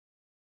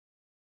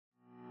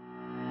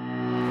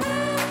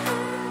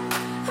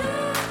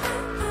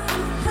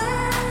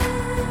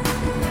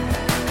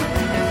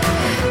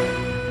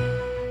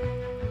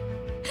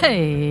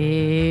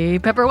Hey,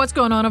 Pepper, what's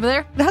going on over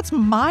there? That's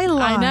my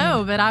line. I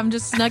know, but I'm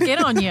just snuck in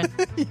on you.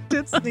 You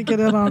did sneak it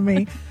in on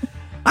me.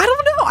 I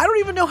don't know. I don't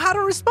even know how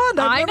to respond.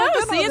 I know.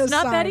 See, it's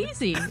not that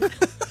easy.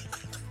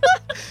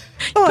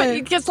 But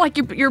it's just like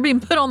you're being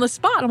put on the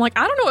spot. I'm like,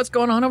 I don't know what's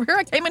going on over here.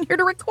 I came in here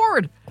to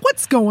record.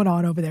 What's going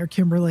on over there,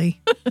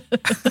 Kimberly?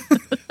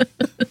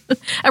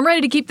 I'm ready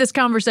to keep this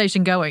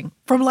conversation going.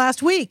 From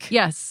last week.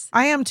 Yes.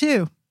 I am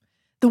too.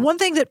 The one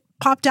thing that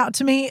popped out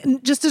to me,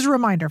 and just as a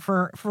reminder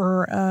for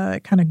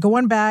kind of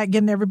going back,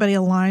 getting everybody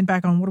aligned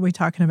back on what are we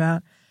talking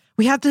about.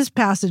 We have this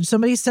passage.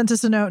 Somebody sent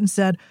us a note and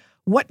said,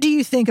 what do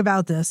you think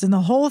about this? And the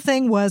whole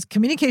thing was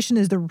communication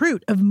is the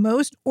root of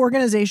most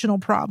organizational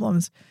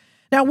problems.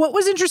 Now, what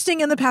was interesting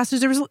in the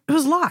passage, it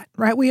was a lot,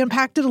 right? We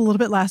unpacked it a little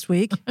bit last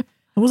week. It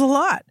was a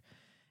lot.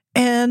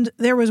 And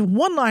there was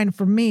one line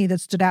for me that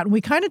stood out, and we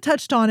kind of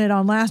touched on it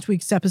on last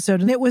week's episode,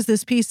 and it was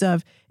this piece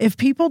of, if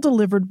people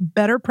delivered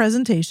better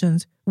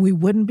presentations, we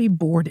wouldn't be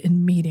bored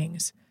in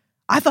meetings.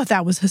 I thought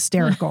that was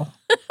hysterical,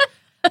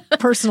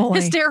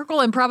 personally. Hysterical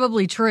and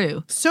probably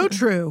true. So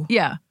true.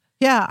 Yeah.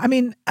 Yeah. I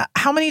mean,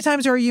 how many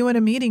times are you in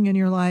a meeting and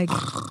you're like,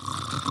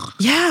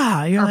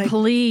 yeah. You're like,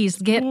 please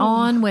get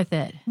on with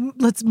it.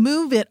 Let's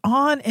move it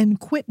on and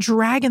quit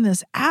dragging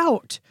this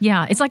out.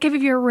 Yeah. It's like if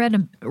you ever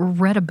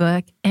read a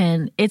book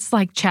and it's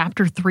like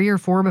chapter 3 or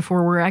 4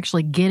 before we're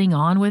actually getting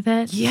on with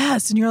it.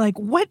 Yes. And you're like,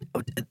 what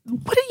are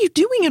you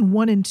doing in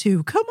 1 and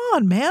 2? Come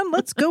on, man.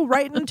 Let's go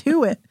right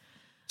into it.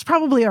 It's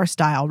probably our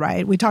style,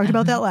 right? We talked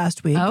about that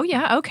last week. Oh,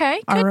 yeah.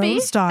 Okay. Could our be. own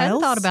styles.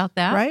 Hadn't thought about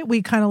that. Right?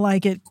 We kind of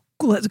like it.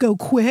 Let's go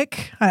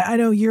quick. I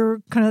know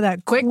you're kind of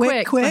that quick.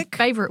 My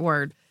favorite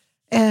word.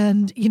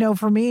 And,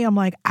 for me, I'm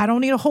like, I don't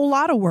need a whole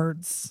lot of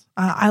words.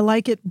 I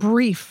like it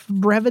brief.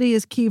 Brevity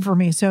is key for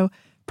me. So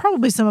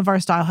probably some of our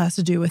style has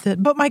to do with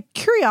it. But my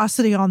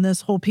curiosity on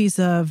this whole piece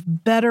of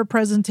better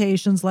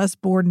presentations, less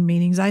bored in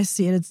meetings, I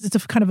see it. It's a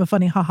kind of a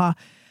funny haha.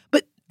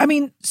 But I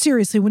mean,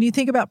 seriously, when you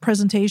think about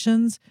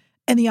presentations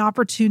and the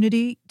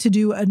opportunity to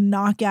do a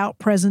knockout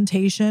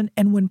presentation,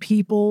 and when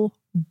people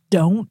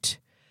don't,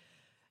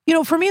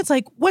 for me, it's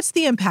like, what's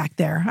the impact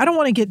there? I don't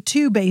want to get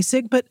too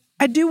basic, but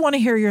I do want to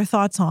hear your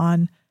thoughts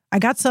on, I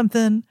got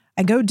something,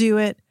 I go do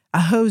it, I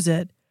hose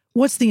it.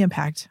 What's the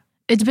impact?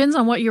 It depends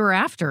on what you were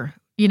after.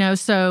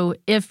 So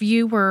if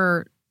you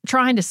were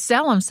trying to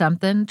sell them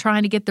something,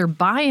 trying to get their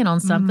buy-in on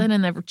something,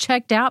 and they were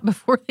checked out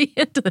before the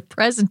end of the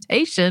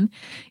presentation,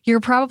 you're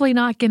probably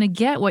not going to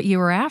get what you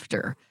were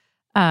after,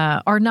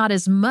 or not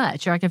as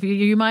much. Like if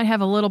you might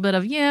have a little bit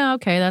of, yeah,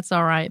 okay, that's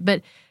all right.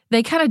 But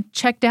they kind of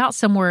checked out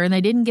somewhere and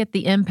they didn't get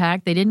the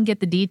impact. They didn't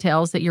get the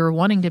details that you were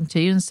wanting them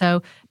to. And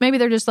so maybe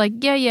they're just like,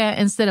 yeah,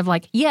 instead of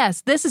like,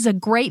 yes, this is a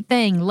great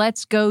thing.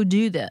 Let's go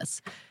do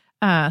this.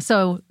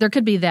 So there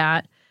could be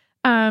that.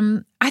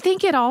 I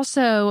think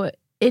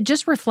it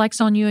just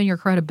reflects on you and your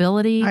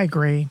credibility. I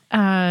agree.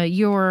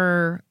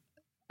 Your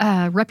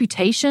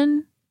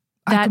reputation.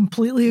 I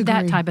completely agree.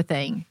 That type of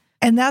thing.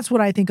 And that's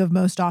what I think of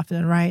most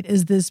often, right?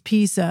 Is this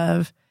piece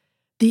of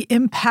the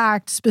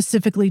impact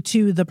specifically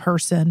to the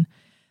person.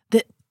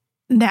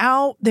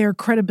 Now their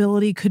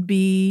credibility could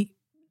be,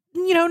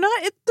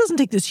 it doesn't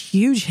take this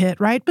huge hit,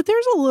 right? But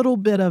there's a little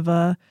bit of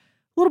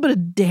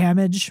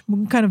damage,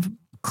 kind of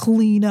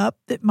cleanup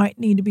that might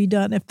need to be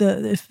done if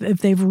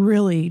they've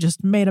really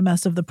just made a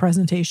mess of the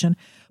presentation.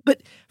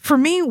 But for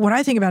me, what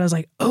I think about is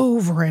like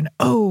over and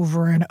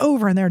over and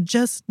over, and they're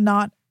just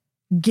not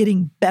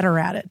getting better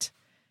at it.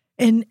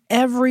 And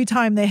every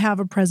time they have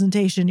a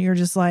presentation, you're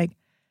just like,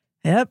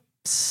 yep,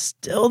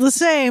 still the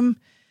same.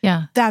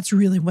 Yeah. That's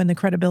really when the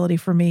credibility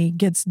for me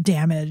gets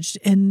damaged.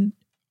 And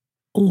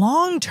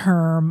long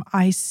term,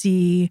 I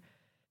see,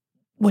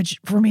 which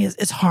for me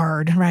is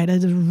hard, right?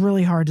 It's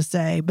really hard to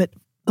say. But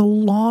the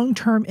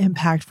long-term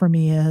impact for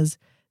me is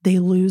they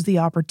lose the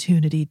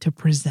opportunity to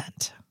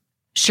present.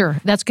 Sure.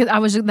 That's good.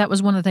 That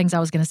was one of the things I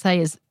was going to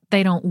say is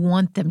they don't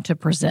want them to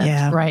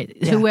present, right?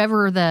 Yeah.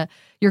 Whoever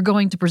you're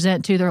going to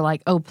present to, they're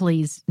like, oh,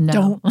 please, no.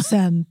 Don't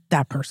send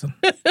that person.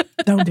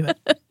 Don't do it.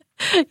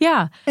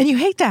 Yeah. And you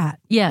hate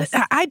that. Yes.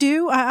 I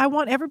do. I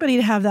want everybody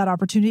to have that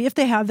opportunity. If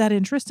they have that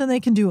interest and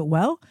they can do it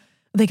well,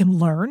 they can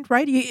learn,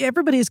 right?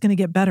 Everybody is going to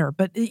get better,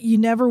 but you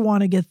never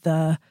want to get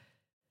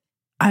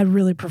I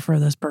really prefer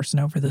this person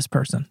over this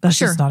person. That's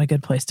just not a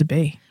good place to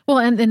be. Well,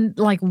 and then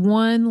like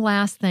one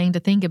last thing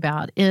to think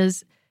about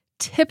is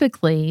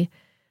typically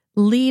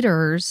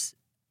leaders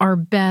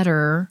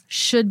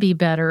should be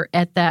better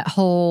at that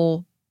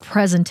whole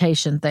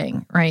presentation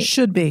thing, right?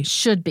 Should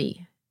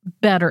be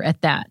better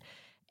at that.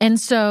 And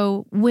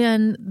so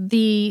when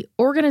the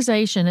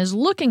organization is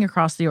looking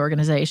across the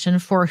organization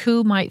for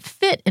who might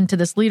fit into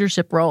this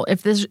leadership role,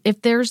 if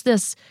there's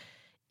this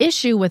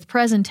issue with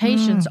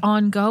presentations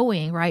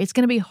ongoing, right, it's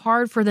going to be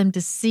hard for them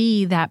to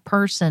see that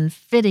person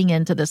fitting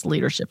into this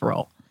leadership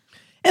role.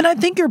 And I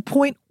think your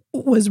point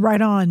was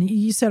right on.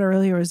 You said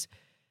earlier is,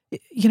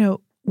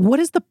 what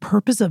is the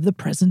purpose of the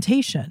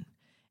presentation?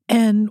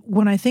 And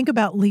when I think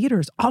about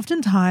leaders,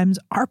 oftentimes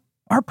our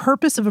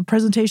purpose of a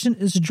presentation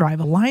is to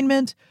drive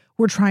alignment.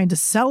 We're trying to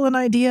sell an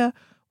idea.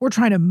 We're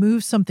trying to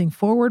move something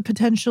forward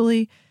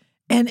potentially.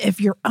 And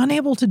if you're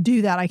unable to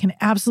do that, I can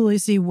absolutely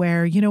see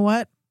where, you know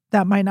what,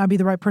 that might not be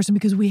the right person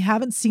because we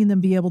haven't seen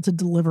them be able to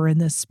deliver in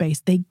this space.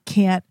 They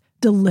can't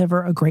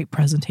deliver a great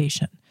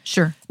presentation.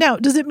 Sure. Now,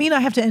 does it mean I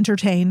have to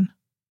entertain?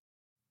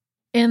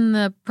 In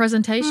the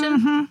presentation?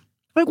 Mm-hmm.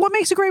 Like, what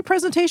makes a great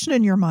presentation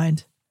in your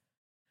mind?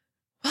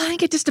 Well, I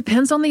think it just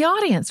depends on the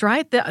audience,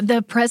 right?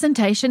 The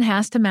presentation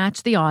has to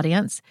match the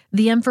audience.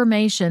 The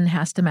information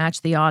has to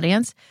match the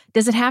audience.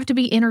 Does it have to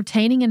be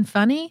entertaining and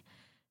funny?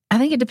 I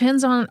think it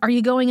depends on, are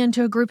you going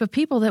into a group of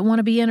people that want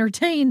to be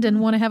entertained and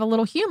want to have a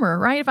little humor,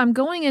 right? If I'm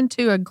going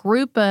into a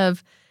group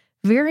of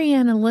very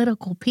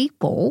analytical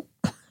people,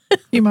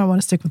 you might want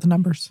to stick with the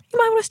numbers. You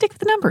might want to stick with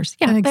the numbers.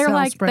 Yeah, And they're Excel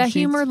like, the spreadsheets.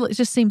 humor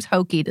just seems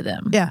hokey to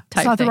them. Yeah,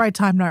 it's not the right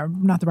time,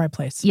 not the right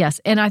place.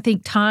 Yes, and I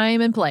think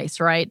time and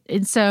place, right?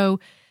 And so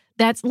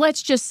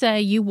let's just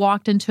say you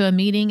walked into a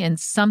meeting and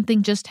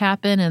something just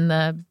happened and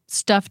the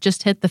stuff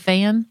just hit the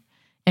fan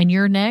and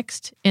you're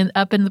next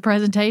up in the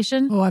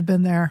presentation. Oh, I've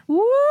been there.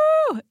 Woo!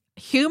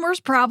 Humor's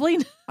probably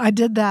I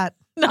did that.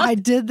 I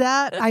did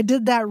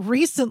that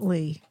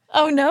recently.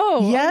 Oh,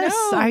 no. Yes,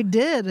 Oh, no. I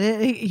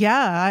did.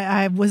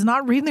 I was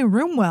not reading the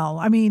room well.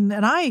 I mean,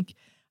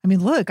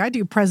 look, I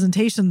do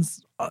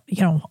presentations,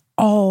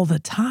 all the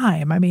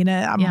time. I mean,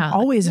 I'm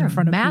always in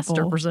front of master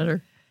people.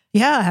 presenter.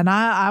 Yeah, and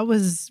I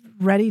was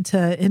ready to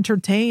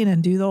entertain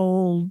and do the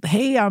old,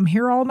 hey, I'm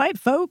here all night,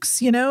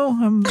 folks,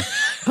 and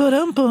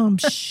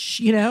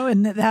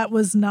that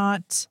was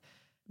not.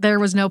 There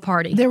was no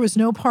party. There was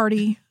no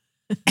party.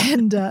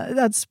 And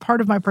that's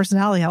part of my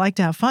personality. I like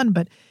to have fun,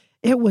 but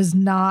it was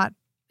not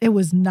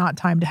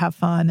time to have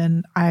fun.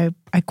 And I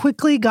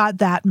quickly got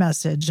that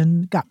message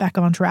and got back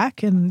on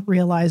track and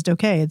realized,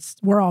 okay,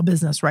 we're all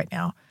business right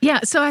now. Yeah.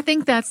 So I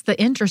think that's the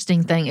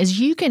interesting thing is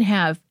you can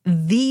have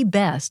the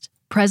best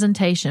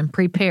presentation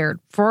prepared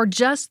for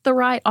just the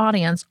right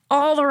audience,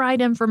 all the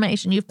right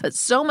information. You've put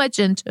so much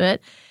into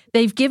it.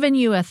 They've given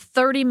you a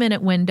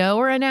 30-minute window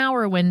or an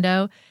hour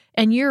window,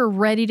 and you're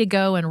ready to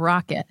go and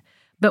rock it.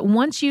 But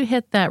once you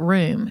hit that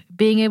room,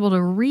 being able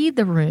to read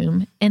the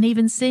room and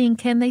even seeing,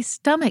 can they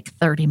stomach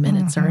 30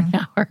 minutes or an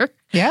hour?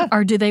 Yeah.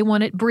 Or do they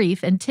want it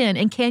brief and 10?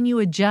 And can you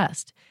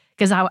adjust?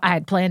 Because I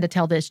had planned to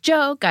tell this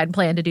joke, I'd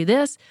planned to do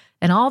this,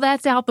 and all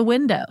that's out the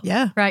window.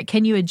 Yeah. Right?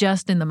 Can you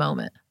adjust in the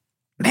moment?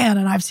 Man,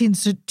 and I've seen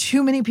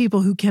too many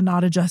people who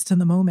cannot adjust in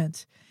the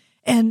moment.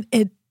 And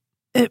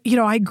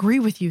I agree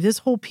with you. This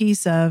whole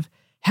piece of,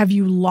 have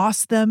you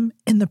lost them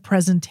in the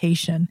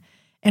presentation?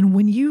 And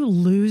when you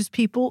lose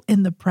people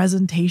in the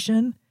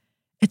presentation,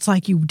 it's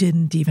like you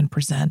didn't even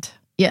present.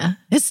 Yeah.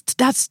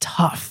 That's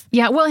tough.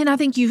 Yeah. Well, and I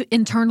think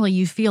internally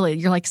you feel it.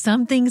 You're like,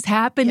 something's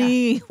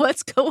happening. Yeah.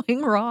 What's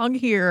going wrong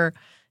here?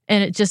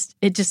 And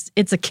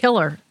it's a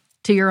killer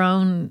to your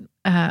own,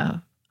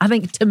 I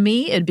think to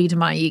me, it'd be to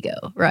my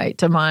ego, right?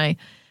 To my,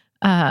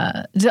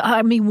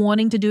 me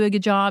wanting to do a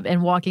good job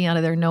and walking out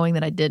of there knowing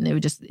that I didn't,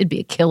 it'd be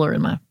a killer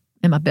in my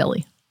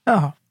belly.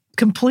 Oh,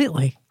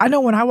 completely. I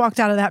know when I walked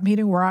out of that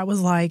meeting where I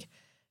was like,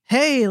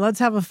 hey, let's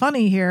have a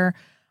funny here.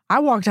 I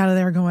walked out of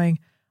there going,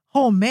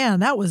 oh man,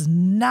 that was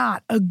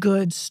not a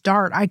good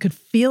start. I could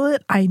feel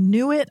it. I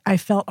knew it. I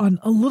felt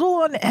a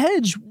little on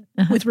edge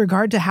with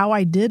regard to how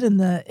I did in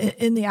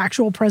the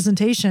actual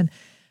presentation.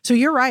 So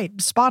you're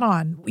right. Spot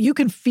on. You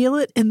can feel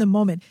it in the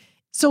moment.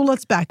 So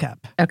let's back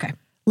up. Okay.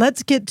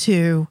 Let's get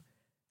to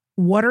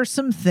what are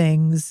some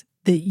things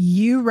that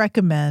you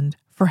recommend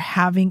for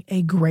having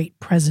a great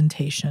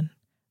presentation.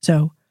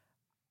 So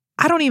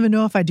I don't even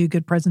know if I do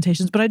good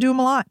presentations, but I do them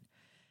a lot.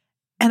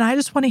 And I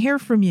just want to hear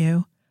from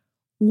you.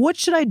 What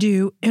should I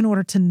do in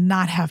order to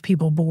not have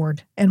people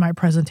bored in my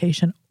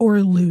presentation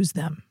or lose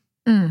them?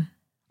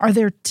 Are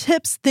there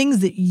tips, things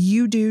that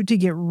you do to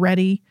get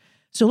ready?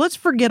 So let's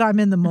forget I'm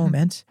in the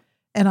moment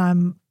and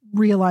I'm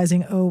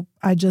realizing, oh,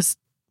 I just,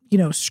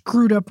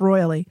 screwed up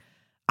royally.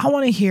 I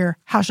want to hear,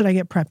 how should I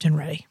get prepped and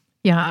ready?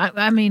 Yeah,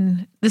 I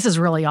mean, this is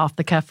really off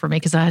the cuff for me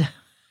because I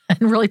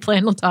hadn't really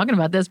planned on talking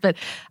about this, but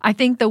I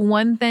think the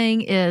one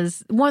thing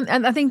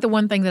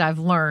that I've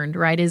learned,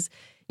 right, is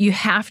you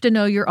have to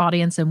know your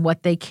audience and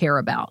what they care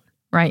about,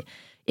 right?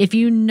 If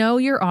you know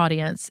your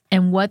audience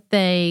and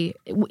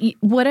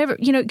whatever,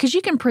 because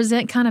you can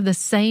present kind of the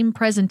same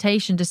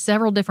presentation to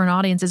several different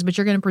audiences, but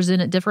you're going to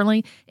present it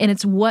differently. And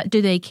it's what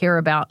do they care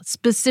about?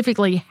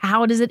 Specifically,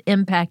 how does it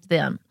impact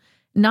them?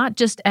 Not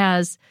just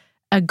as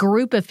a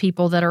group of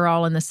people that are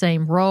all in the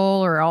same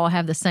role or all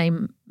have the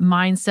same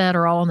mindset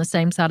or all on the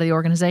same side of the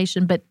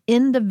organization, but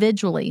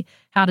individually,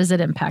 how does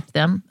it impact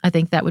them? I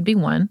think that would be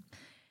one.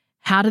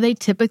 How do they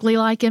typically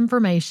like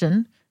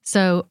information?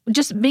 So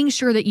just being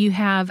sure that you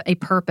have a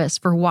purpose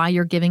for why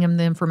you're giving them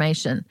the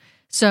information.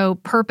 So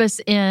purpose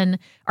in,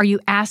 are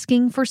you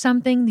asking for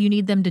something? You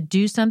need them to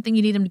do something?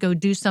 You need them to go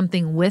do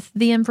something with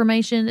the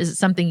information? Is it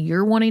something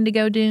you're wanting to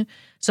go do?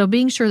 So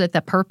being sure that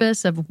the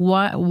purpose of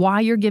why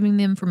you're giving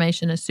the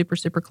information is super,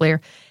 super clear.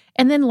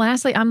 And then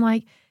lastly, I'm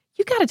like,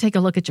 you got to take a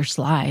look at your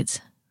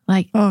slides.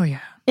 Like, oh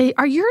yeah,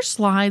 are your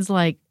slides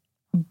like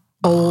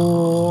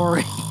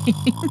boring.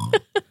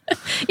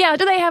 Yeah,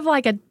 do they have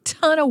like a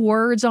ton of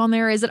words on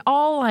there? Is it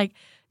all like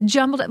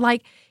jumbled?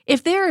 Like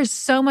if there is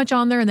so much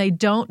on there and they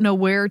don't know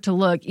where to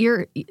look,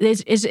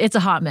 it's a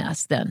hot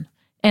mess then.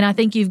 And I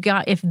think you've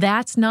got, if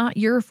that's not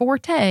your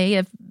forte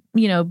of,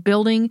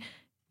 building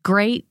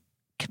great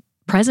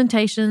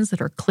presentations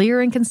that are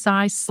clear and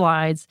concise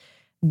slides,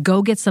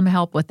 go get some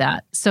help with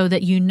that so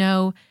that you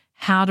know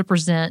how to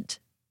present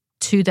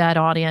to that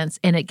audience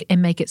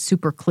and make it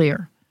super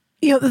clear.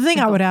 The thing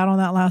I would add on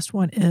that last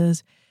one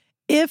is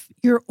if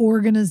your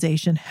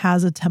organization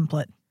has a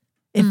template,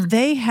 if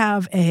they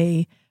have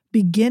a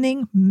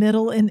beginning,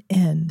 middle, and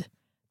end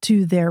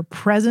to their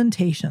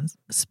presentations,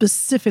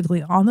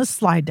 specifically on the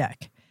slide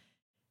deck,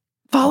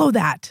 follow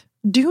that.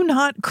 Do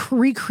not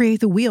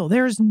recreate the wheel.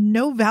 There's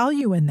no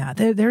value in that.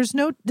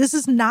 This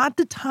is not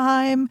the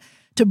time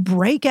to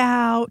break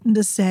out and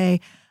to say,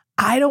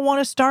 I don't want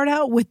to start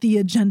out with the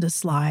agenda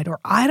slide, or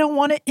I don't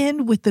want to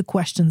end with the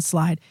question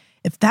slide.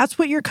 If that's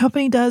what your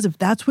company does, if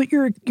that's what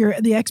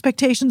the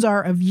expectations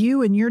are of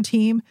you and your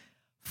team,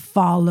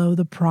 follow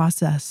the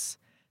process.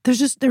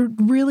 There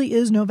really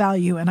is no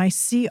value. And I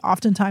see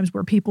oftentimes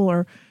where people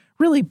are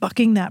really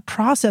bucking that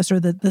process or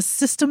the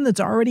system that's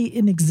already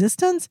in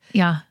existence.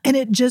 Yeah. And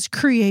it just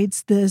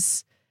creates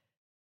this,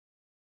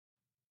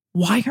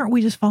 why aren't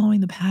we just following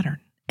the pattern?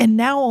 And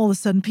now all of a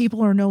sudden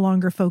people are no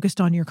longer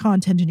focused on your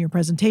content and your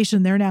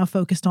presentation. They're now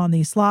focused on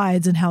these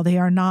slides and how they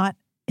are not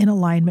in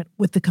alignment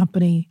with the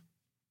company,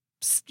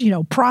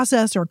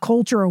 process or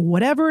culture or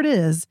whatever it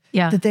is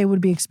that they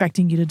would be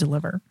expecting you to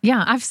deliver.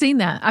 Yeah, I've seen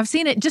that. I've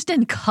seen it just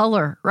in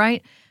color,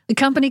 right? The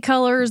company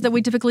colors that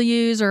we typically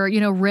use are,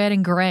 red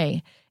and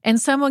gray. And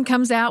someone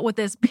comes out with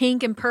this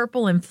pink and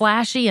purple and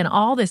flashy and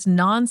all this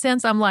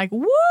nonsense. I'm like,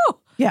 whoa!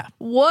 Yeah.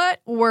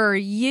 What were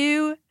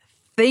you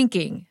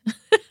thinking?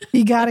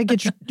 You got to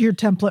get your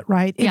template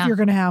right if you're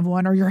going to have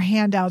one, or your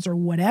handouts or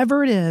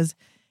whatever it is.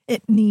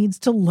 It needs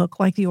to look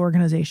like the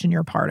organization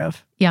you're part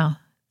of. Yeah.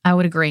 I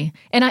would agree.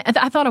 And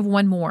I thought of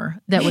one more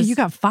that was... You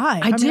got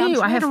 5. I do. I'm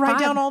trying I have to write 5.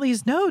 down all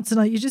these notes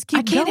and you just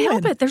keep going. I can't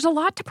help it. There's a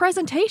lot to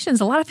presentations,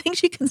 a lot of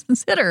things you can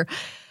consider.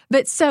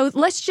 But so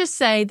let's just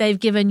say they've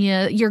given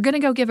you're going to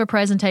go give a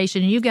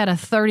presentation and you've got a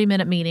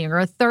 30-minute meeting or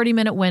a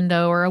 30-minute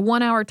window or a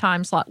 1-hour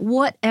time slot,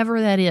 whatever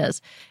that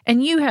is.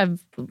 And you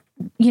have,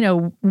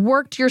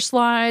 worked your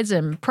slides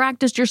and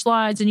practiced your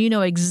slides and you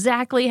know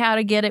exactly how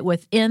to get it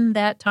within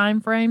that time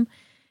frame.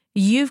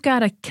 You've got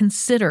to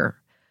consider,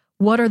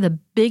 what are the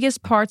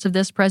biggest parts of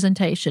this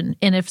presentation?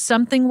 And if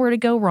something were to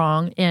go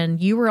wrong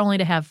and you were only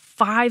to have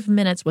 5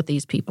 minutes with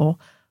these people,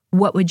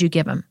 what would you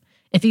give them?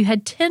 If you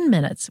had 10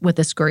 minutes with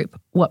this group,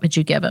 what would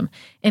you give them?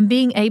 And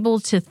being able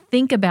to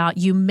think about,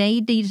 you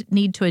may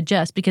need to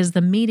adjust because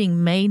the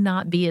meeting may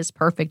not be as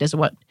perfect as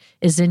what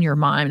is in your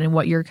mind and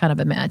what you're kind of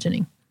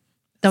imagining.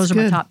 Those are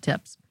my top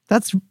tips.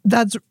 That's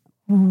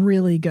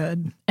really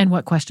good. And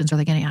what questions are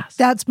they going to ask?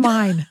 That's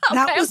mine. Okay,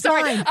 That was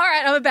sorry. mine. All right,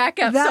 I'm going to back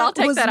up, so I'll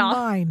take that off.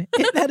 Mine.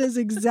 That is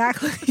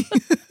exactly.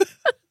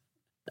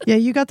 Yeah,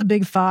 you got the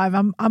big 5.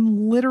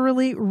 I'm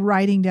literally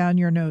writing down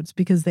your notes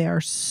because they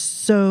are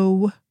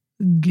so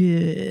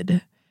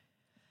good.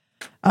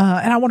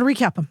 And I want to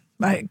recap them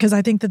because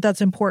I think that that's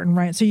important,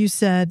 right? So you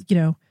said,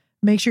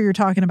 make sure you're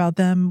talking about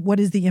them. What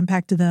is the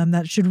impact to them?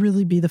 That should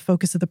really be the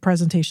focus of the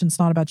presentation. It's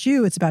not about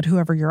you. It's about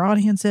whoever your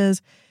audience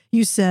is.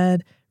 You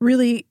said,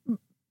 really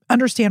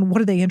understand,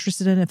 what are they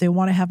interested in? If they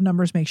want to have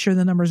numbers, make sure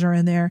the numbers are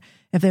in there.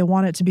 If they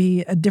want it to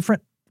be a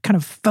different kind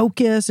of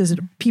focus, is it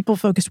people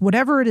focused?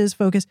 Whatever it is,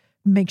 focus.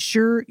 Make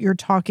sure you're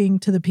talking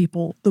to the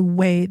people the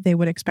way they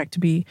would expect to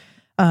be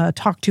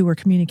talked to or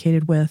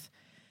communicated with.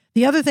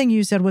 The other thing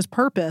you said was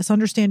purpose.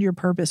 Understand your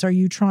purpose. Are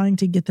you trying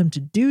to get them to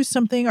do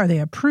something? Are they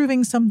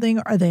approving something?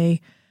 Are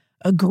they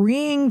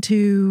agreeing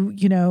to,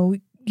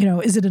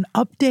 is it an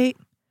update?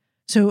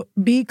 So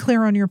be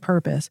clear on your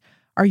purpose.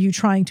 Are you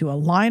trying to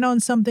align on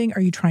something?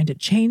 Are you trying to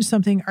change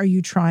something? Are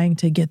you trying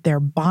to get their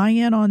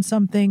buy-in on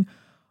something?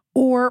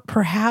 Or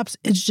perhaps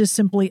it's just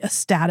simply a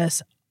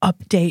status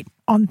update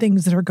on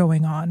things that are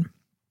going on.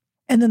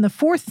 And then the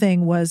fourth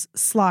thing was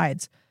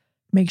slides.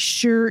 Make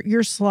sure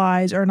your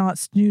slides are not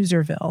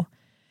snoozerville.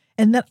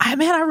 And then, I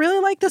really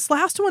like this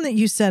last one that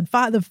you said.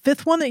 The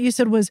fifth one that you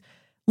said was,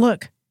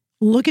 look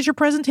at your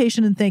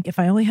presentation and think, if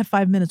I only have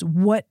 5 minutes,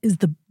 what is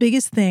the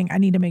biggest thing I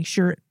need to make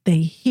sure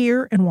they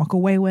hear and walk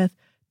away with?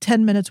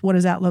 10 minutes, what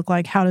does that look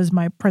like? How does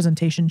my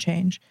presentation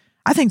change?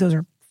 I think those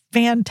are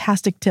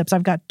fantastic tips.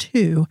 I've got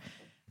two,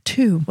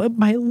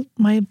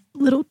 my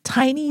little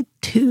tiny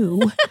 2.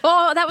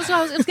 Oh, that was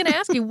what I was going to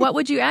ask you. What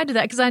would you add to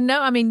that? Because I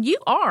know,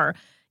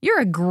 you're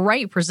a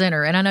great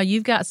presenter, and I know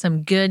you've got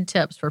some good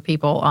tips for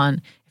people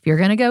on, if you're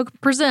going to go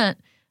present,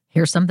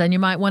 here's something you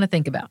might want to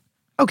think about.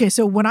 Okay,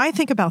 so when I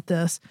think about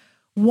this,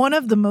 one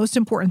of the most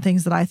important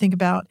things that I think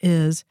about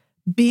is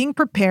being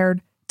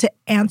prepared to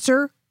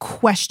answer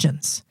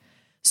questions.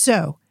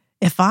 So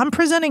if I'm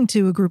presenting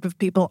to a group of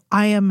people,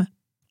 I am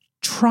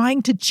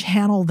trying to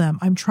channel them.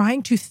 I'm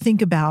trying to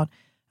think about,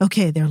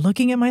 okay, they're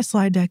looking at my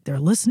slide deck, they're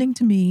listening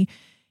to me.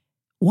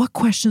 What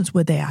questions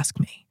would they ask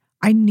me?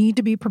 I need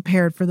to be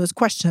prepared for those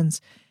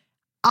questions.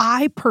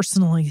 I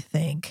personally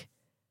think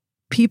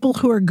people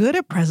who are good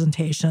at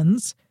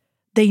presentations,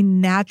 they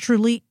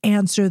naturally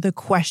answer the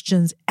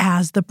questions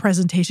as the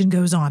presentation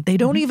goes on. They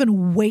don't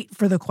even wait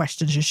for the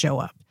questions to show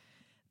up.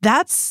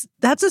 That's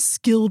a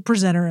skilled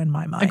presenter in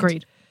my mind.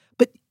 Agreed.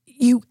 But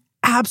you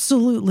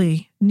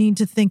absolutely need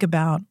to think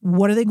about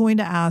what are they going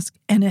to ask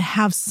and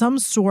have some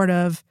sort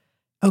of,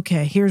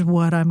 okay, here's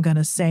what I'm going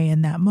to say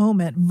in that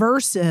moment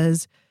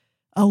versus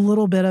a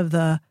little bit of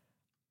the,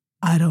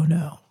 I don't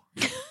know.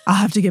 I'll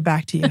have to get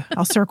back to you.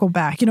 I'll circle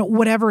back.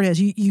 Whatever it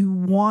is, you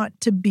want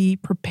to be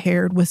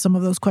prepared with some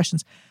of those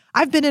questions.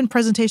 I've been in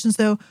presentations,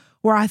 though,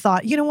 where I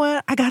thought, you know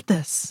what? I got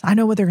this. I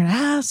know what they're going to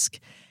ask.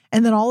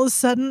 And then all of a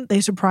sudden, they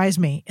surprise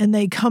me and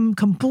they come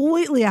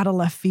completely out of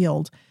left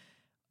field.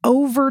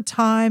 Over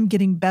time,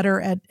 getting better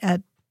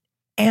at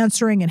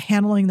answering and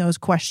handling those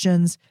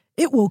questions,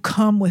 it will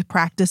come with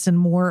practice and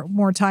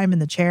more time in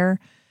the chair.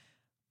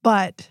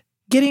 But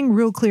getting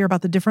real clear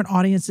about the different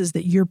audiences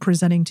that you're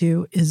presenting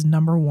to is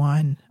number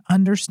one.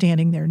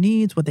 Understanding their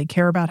needs, what they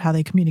care about, how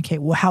they communicate,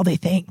 how they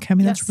think. I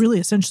mean, That's really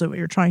essentially what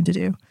you're trying to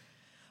do.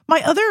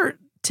 My other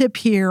tip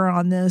here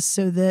on this,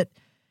 so that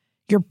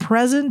your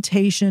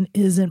presentation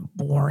isn't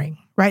boring,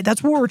 right?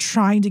 That's what we're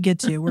trying to get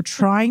to. We're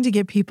trying to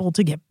get people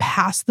to get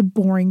past the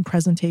boring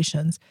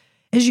presentations,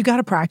 is you got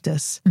to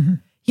practice. Mm-hmm.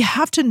 You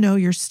have to know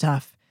your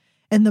stuff.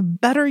 And the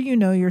better you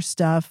know your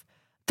stuff,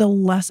 the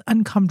less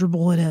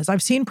uncomfortable it is.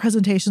 I've seen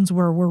presentations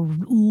where we're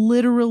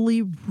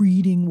literally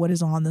reading what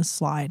is on this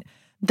slide.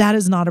 That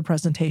is not a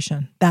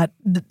presentation that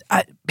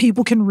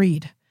people can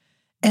read.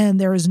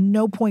 And there is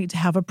no point to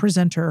have a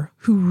presenter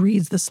who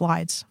reads the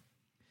slides.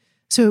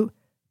 So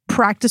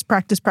practice,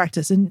 practice,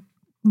 practice. And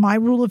my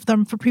rule of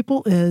thumb for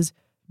people is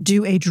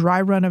do a dry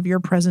run of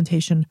your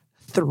presentation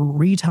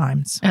 3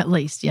 times. At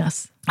least,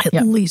 yes.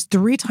 At least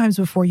 3 times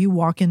before you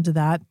walk into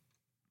that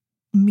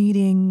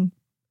meeting,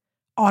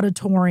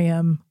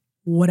 auditorium,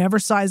 whatever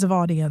size of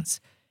audience.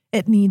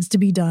 It needs to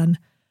be done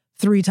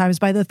 3 times.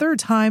 By the 3rd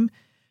time,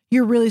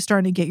 you're really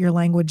starting to get your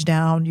language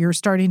down. You're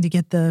starting to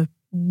get the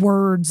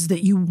words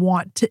that you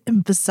want to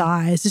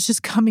emphasize. It's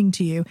just coming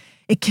to you.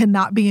 It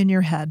cannot be in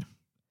your head.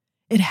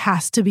 It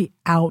has to be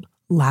out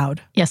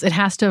loud. Yes, it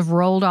has to have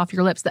rolled off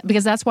your lips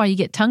because that's why you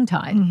get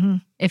tongue-tied. Mm-hmm.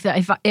 If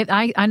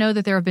I know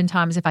that there have been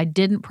times if I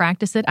didn't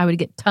practice it, I would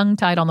get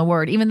tongue-tied on the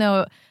word, even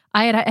though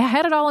I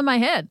had it all in my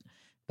head,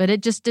 but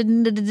it just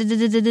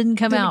didn't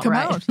come out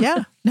right.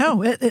 Yeah,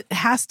 no, it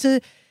has to.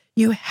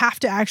 You have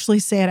to actually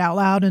say it out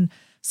loud. And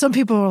some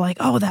people are like,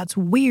 "Oh, that's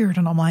weird,"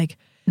 and I'm like,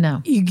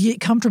 "No." You get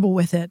comfortable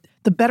with it.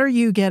 The better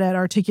you get at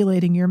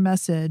articulating your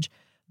message,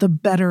 the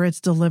better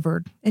it's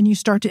delivered. And you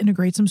start to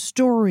integrate some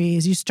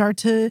stories. You start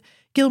to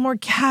get a little more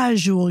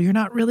casual. You're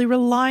not really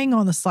relying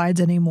on the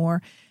slides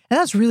anymore. And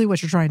that's really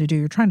what you're trying to do.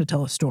 You're trying to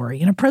tell a story.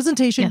 In a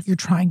presentation, yes. You're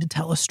trying to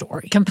tell a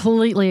story.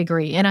 Completely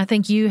agree. And I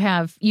think you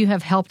have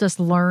helped us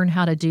learn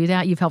how to do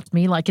that. You've helped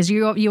me, because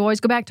you always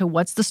go back to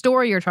what's the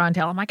story you're trying to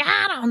tell. I'm like,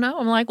 I don't know.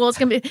 I'm like, well, it's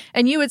going to be,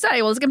 and you would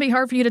say, well, it's going to be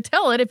hard for you to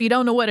tell it if you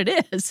don't know what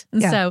it is.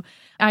 And so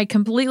I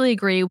completely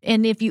agree.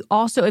 And if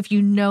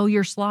you know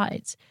your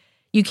slides,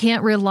 you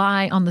can't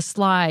rely on the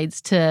slides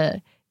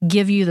to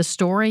give you the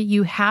story.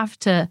 You have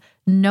to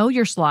know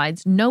your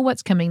slides, know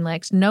what's coming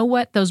next, know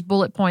what those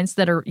bullet points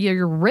that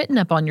you're written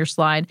up on your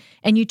slide,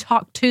 and you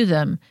talk to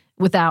them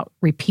without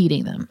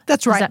repeating them.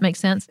 That's right. Does that make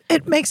sense?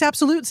 It makes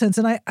absolute sense.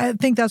 And I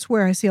think that's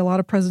where I see a lot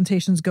of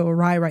presentations go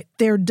awry, right?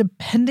 They're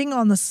depending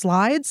on the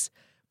slides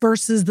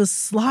versus the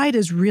slide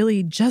is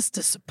really just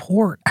a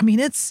support. I mean,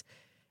 it's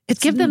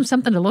give them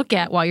something to look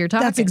at while you're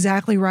talking. That's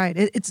exactly right.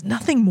 It's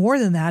nothing more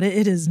than that.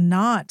 It is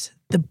not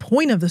the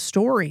point of the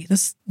story.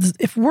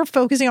 If we're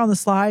focusing on the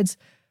slides,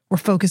 we're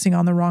focusing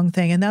on the wrong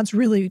thing. And that's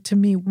really, to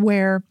me,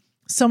 where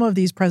some of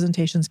these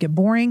presentations get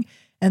boring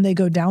and they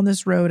go down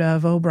this road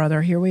of, oh,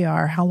 brother, here we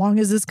are. How long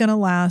is this going to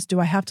last?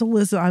 Do I have to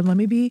listen? Let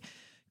me be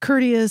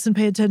courteous and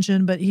pay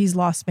attention, but he's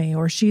lost me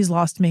or she's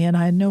lost me, and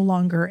I no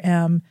longer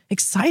am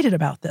excited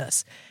about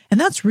this. And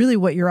that's really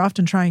what you're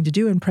often trying to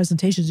do in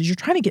presentations is you're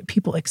trying to get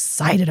people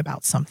excited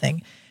about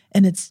something.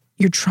 And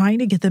you're trying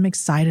to get them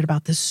excited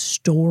about this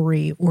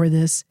story or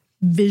this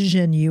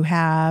vision you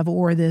have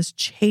or this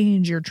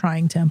change you're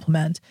trying to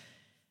implement.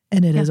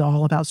 And it is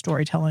all about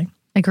storytelling.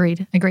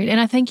 Agreed. And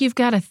I think you've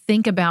got to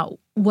think about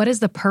what is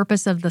the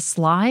purpose of the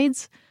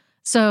slides.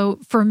 So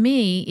for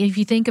me, if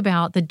you think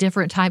about the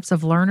different types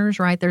of learners,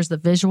 right, there's the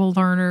visual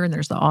learner and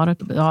there's the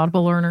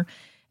audible learner.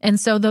 And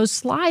so those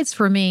slides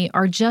for me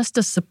are just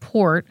a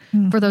support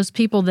for those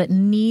people that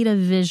need a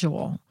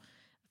visual,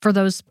 for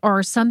those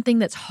or something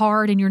that's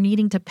hard and you're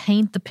needing to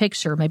paint the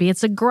picture. Maybe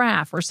it's a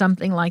graph or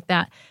something like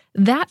that.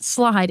 That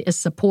slide is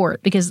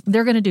support because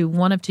they're going to do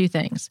one of two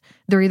things.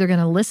 They're either going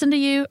to listen to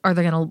you or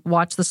they're going to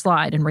watch the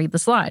slide and read the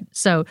slide.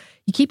 So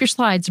you keep your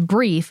slides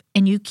brief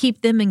and you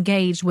keep them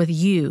engaged with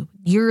you.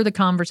 You're the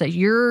conversation.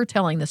 You're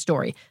telling the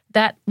story.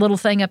 That little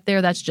thing up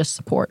there, that's just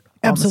support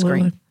on the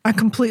screen. I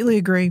completely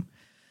agree.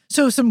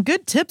 So some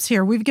good tips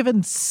here. We've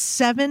given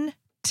 7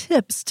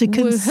 tips to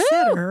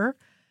consider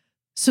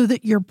so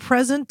that your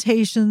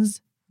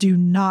presentations do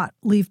not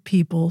leave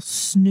people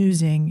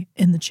snoozing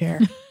in the chair.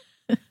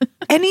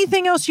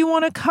 Anything else you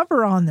want to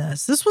cover on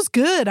this? This was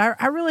good.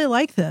 I really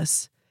like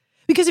this.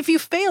 Because if you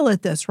fail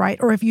at this, right,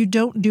 or if you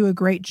don't do a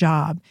great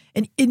job,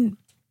 and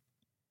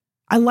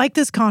I like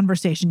this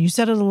conversation. You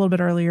said it a little bit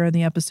earlier in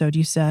the episode.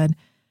 You said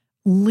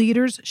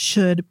leaders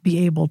should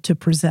be able to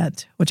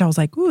present, which I was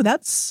like, ooh,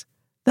 that's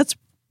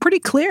pretty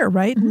clear,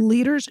 right? Mm-hmm.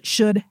 Leaders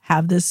should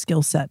have this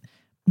skill set.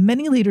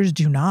 Many leaders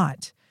do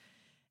not.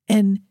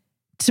 And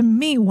to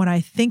me, when I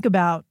think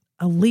about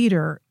a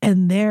leader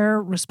and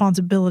their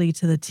responsibility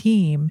to the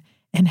team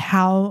and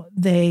how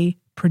they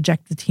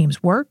project the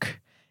team's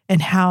work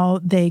and how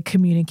they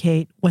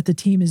communicate what the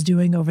team is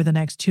doing over the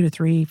next 2 to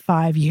 3,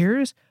 5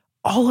 years,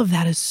 all of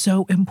that is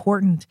so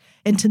important.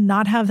 And to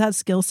not have that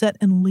skill set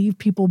and leave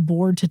people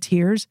bored to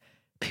tears,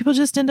 people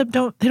just end up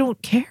they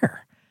don't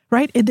care,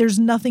 right? There's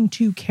nothing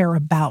to care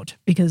about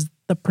because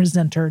the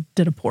presenter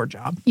did a poor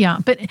job. Yeah,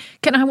 but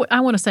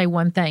I want to say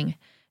one thing.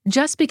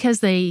 Just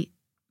because they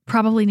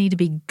probably need to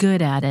be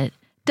good at it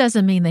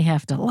doesn't mean they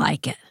have to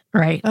like it,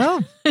 right?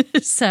 Oh.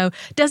 So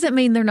doesn't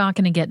mean they're not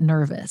going to get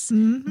nervous.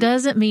 Mm-hmm.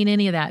 Doesn't mean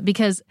any of that,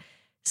 because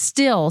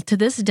still to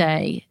this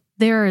day,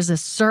 there is a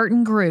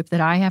certain group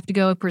that I have to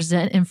go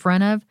present in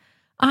front of.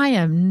 I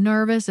am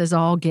nervous as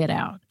all get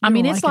out. I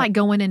mean, it's like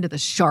going into the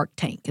Shark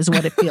Tank is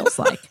what it feels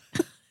like.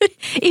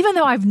 Even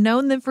though I've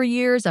known them for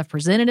years, I've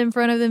presented in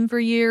front of them for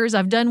years,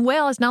 I've done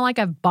well. It's not like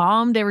I've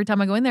bombed every time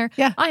I go in there.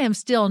 Yeah. I am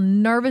still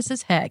nervous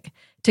as heck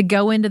to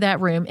go into that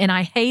room, and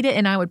I hate it,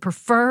 and I would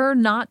prefer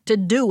not to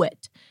do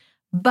it.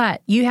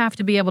 But you have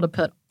to be able to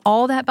put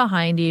all that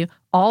behind you.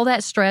 All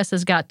that stress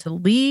has got to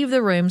leave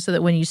the room so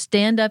that when you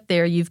stand up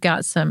there, you've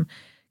got some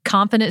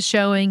confidence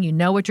showing. You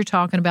know what you're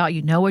talking about.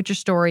 You know what your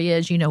story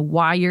is. You know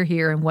why you're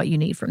here and what you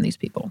need from these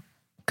people.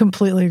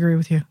 Completely agree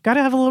with you. Got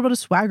to have a little bit of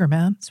swagger,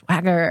 man.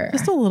 Swagger.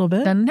 Just a little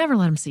bit. Then never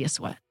let them see a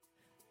sweat.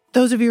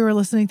 Those of you who are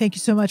listening, thank you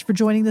so much for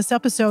joining this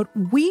episode.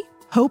 We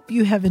hope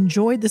you have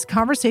enjoyed this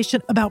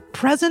conversation about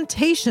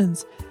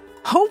presentations.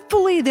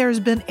 Hopefully there's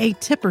been a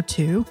tip or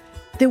two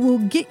that will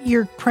get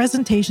your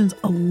presentations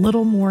a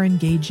little more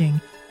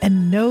engaging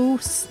and no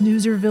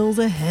snoozervilles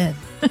ahead.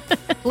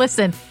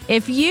 Listen,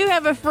 if you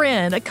have a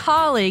friend, a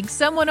colleague,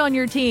 someone on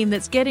your team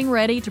that's getting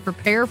ready to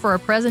prepare for a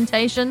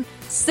presentation,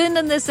 send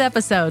them this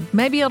episode.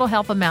 Maybe it'll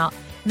help them out.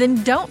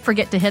 Then don't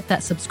forget to hit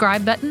that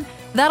subscribe button.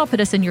 That'll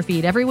put us in your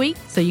feed every week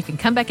so you can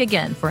come back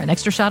again for an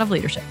extra shot of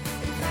leadership.